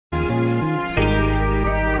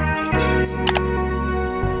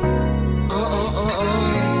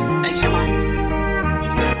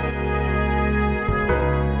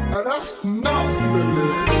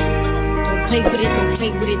Don't play with it, don't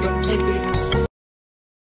play with it, don't play with it.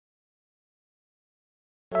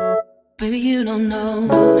 Baby, you don't know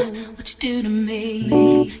what you do to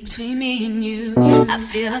me. Between me and you, I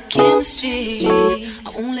feel a chemistry. I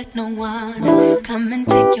won't let no one come and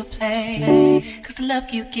take your place. Cause the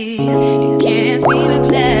love you give, it can't be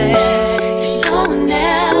replaced. So no one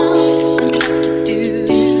else knows what to do.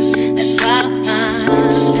 That's why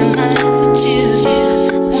I spend my life with you. I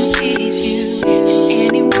wanna please you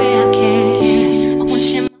any way I can. I wanna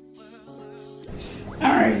share my world.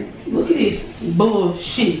 Alright, look at this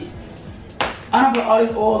bullshit. I done put all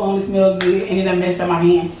this oil on to smell good and then I messed up my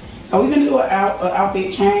hand. So we're gonna do an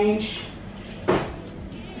outfit change.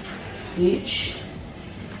 Bitch.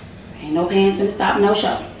 Ain't no pants gonna stop, no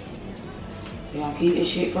show. We gonna keep this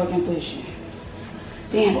shit fucking pushing.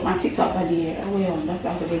 Damn, but my TikToks I did. Oh well, that's the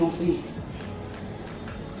outfit they gonna see.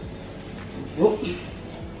 Yup.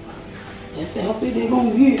 That's the outfit they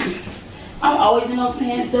gonna get. I'm always in those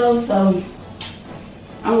pants though, so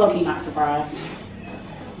I'm low-key not surprised.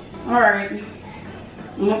 Alright.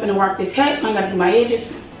 I'm gonna work this hat, so I gotta do my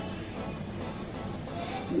edges.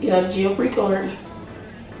 Get out of jail free card.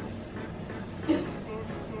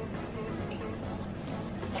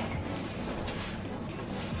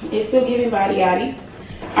 It's still giving body yaddy.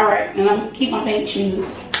 Alright, and I'm gonna keep my pink shoes.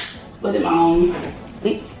 Put them on.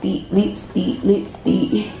 Lipstick, lipstick,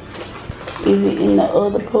 lipstick. Is it in the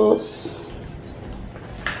other purse?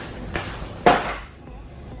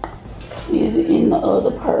 Is it in the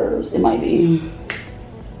other purse? It might be.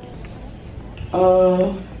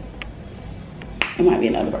 It might be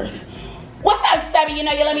another purse. What's up, Stubby? You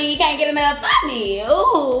know you love me. You can't get enough of me.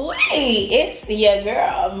 Ooh, hey, it's your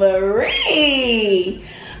girl Marie.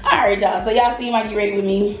 All right, y'all. So y'all see my get ready with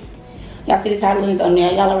me. Y'all see the title and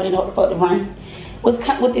thumbnail. Y'all already know what the fuck to bring.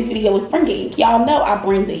 What this video is bringing. Y'all know I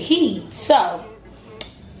bring the heat. So,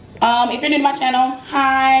 if you're new to my channel,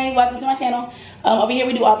 hi, welcome to my channel. Over here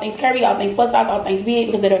we do all things curvy, all things plus size, all things big,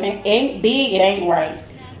 because if it ain't big, it ain't right.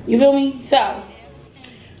 You feel me? So,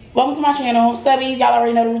 welcome to my channel. Subbies, y'all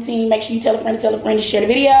already know the routine. Make sure you tell a friend to share the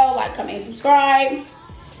video, like, comment, and subscribe,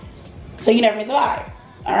 so you never miss a live.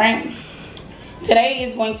 Alright? Today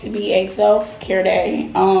is going to be a self-care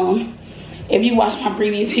day. If you watch my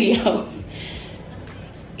previous videos,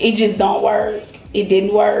 it just don't work. It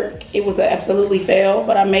didn't work. It was an absolutely fail,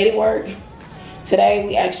 but I made it work. Today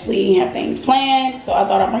we actually have things planned, so I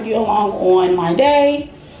thought I'd bring you along on my day.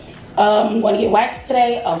 I'm going to get waxed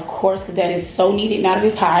today, of course, because that is so needed now that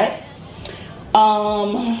it's hot.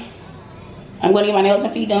 I'm going to get my nails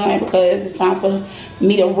and feet done because it's time for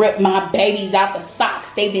me to rip my babies out the socks.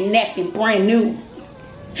 They've been napping brand new.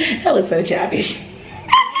 That was so childish.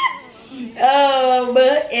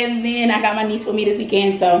 And then I got my niece with me this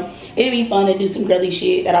weekend, so it'll be fun to do some girly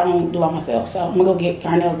shit that I don't do by myself. So I'm gonna go get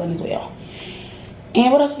our nails done as well. And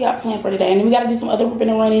what else we got planned for today? And then we gotta do some other ripping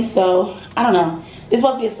and running, so I don't know. This is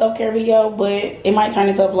supposed to be a self-care video, but it might turn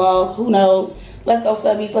into a vlog. Who knows? Let's go,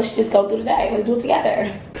 subbies. Let's just go through the day. Let's do it together.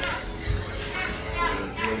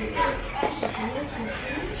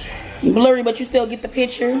 Blurry, but you still get the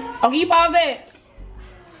picture. Oh, can you pause that?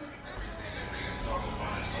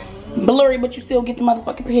 Blurry, but you still get the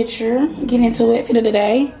motherfucking picture. Get into it for the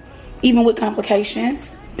day. Even with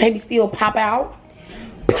complications. Baby still pop out.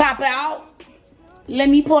 Pop out. Let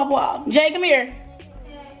me pop off. Jay, come here.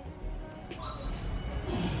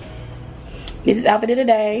 This is outfit of the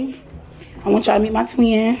day. I want y'all to meet my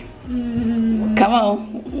twin. Come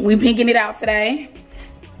on. We pinking it out today.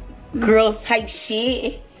 Girls type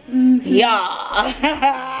shit.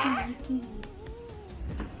 Yeah.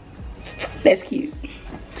 That's cute.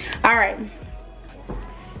 Alright.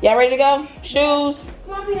 Y'all ready to go? Shoes?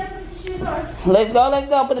 Let's go, let's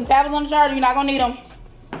go. Put them tablets on the charger. You're not gonna need them.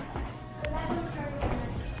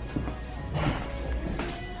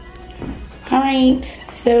 Alright.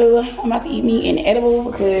 So, I'm about to eat me an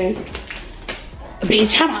edible because,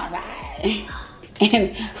 bitch, I'm outside.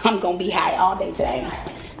 And I'm gonna be high all day today.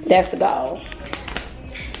 That's the goal.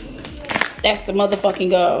 That's the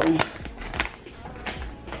motherfucking goal.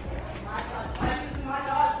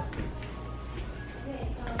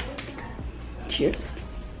 Cheers.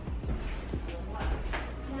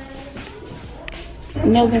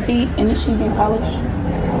 Nails and feet, and the shoes been polished.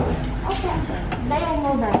 Okay. They don't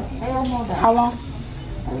know that. They don't know that. How long?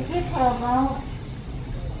 We give her about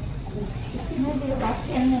maybe about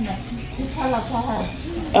 10 minutes. You tell her for her.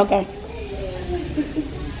 Okay.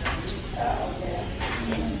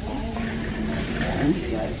 Let me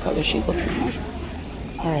see what color she looking at.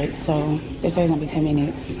 Alright, so this is gonna be 10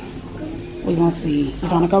 minutes. We're gonna see. You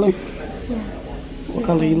found a color? Yeah. What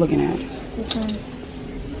color are you looking at? This one.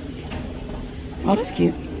 Oh, that's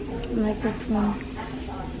cute. I like this one.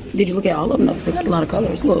 Did you look at all of them? No, 'cause they got a lot of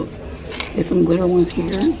colors. Look, there's some glitter ones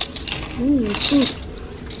here. Ooh, cute.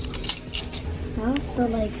 I also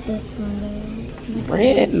like this one though.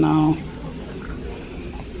 Red? No.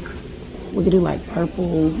 We could do like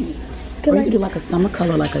purple. Or you could do like a summer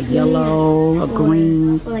color, like a yellow, a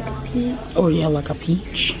green. Or like a peach. Oh yeah, like a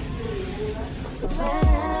peach.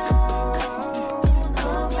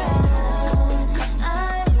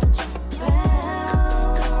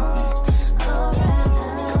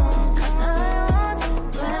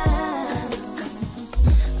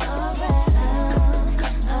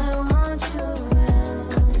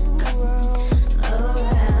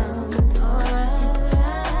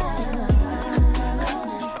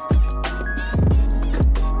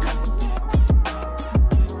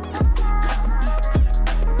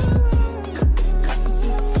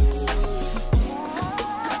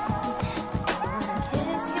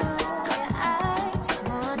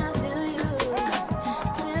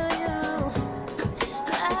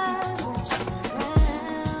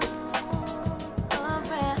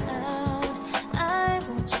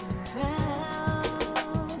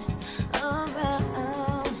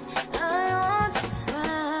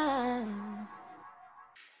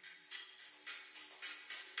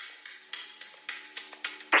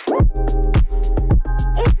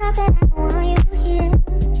 It's not that I want you here.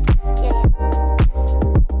 Yeah.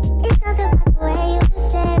 It's something about the way you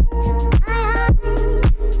stare into my eyes.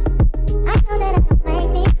 I know that I don't make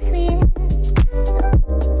things clear.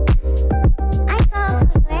 I fall for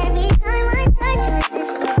you every time I try to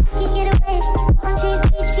resist you. Can't get away. Palm trees,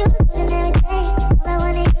 beach views, and everything. All I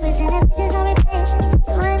wanna do is end up just on replay.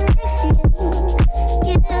 Still right next to you.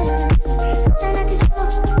 You do. Try not to show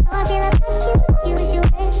how I feel about you. You wish you were.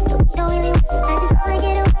 You don't really want to. I just wanna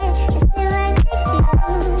get away. It's still right next to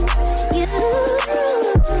you.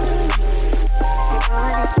 I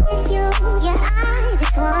wanna kiss you. Yeah, I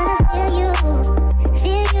just wanna feel you.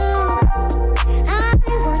 Feel you. I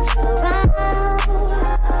want you around.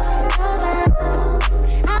 Around.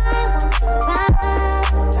 I want you around.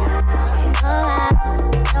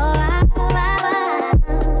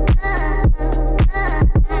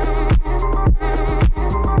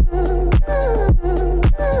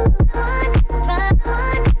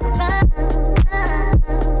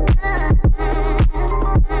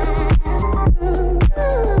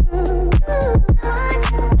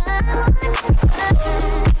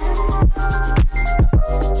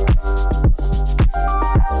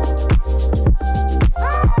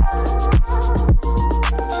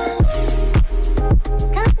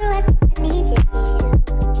 Come through, I think I need you here.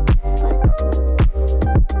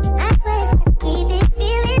 I swear it's hard to keep this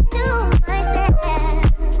feeling to myself.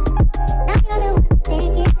 Now you're the one I'm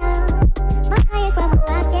thinking of. My highest from a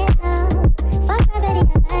rocket now. Fuck gravity,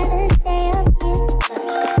 I'd rather stay up here.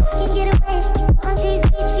 Can't get away. Palm trees,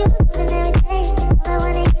 beach views, and everything. All I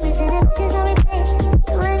wanna do is end up just on replay.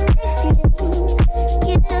 Still right next to you.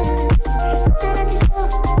 You do. Try not to show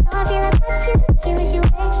how I feel about you. You wish you were.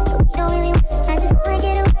 You don't really want to. I just wanna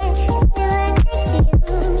get away. It's still right next to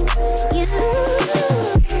you.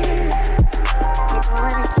 I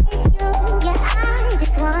wanna kiss you. Yeah, I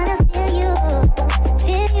just wanna feel you.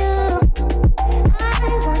 Feel you. I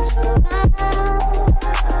want you around.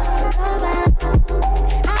 Around.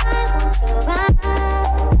 I want you around.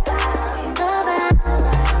 Around.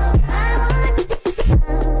 I want you.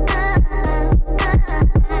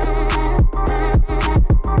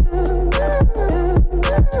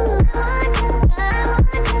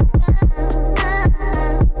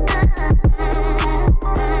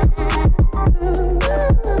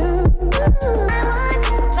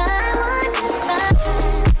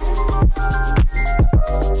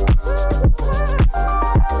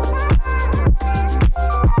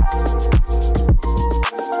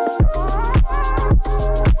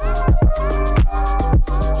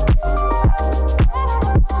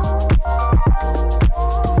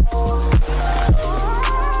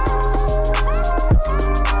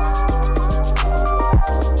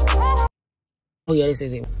 Oh yeah, this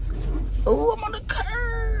is it. Oh, I'm on the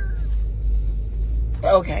curve.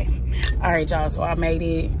 Okay. All right, y'all. So I made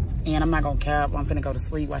it, and I'm not gonna cap. I'm finna go to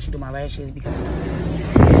sleep while she do my lashes because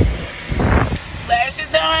lashes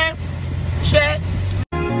done. Check.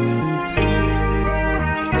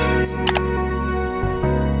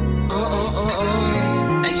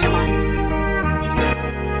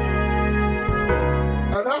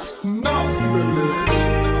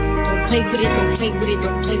 Don't play with it, don't play with it,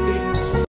 don't play with it.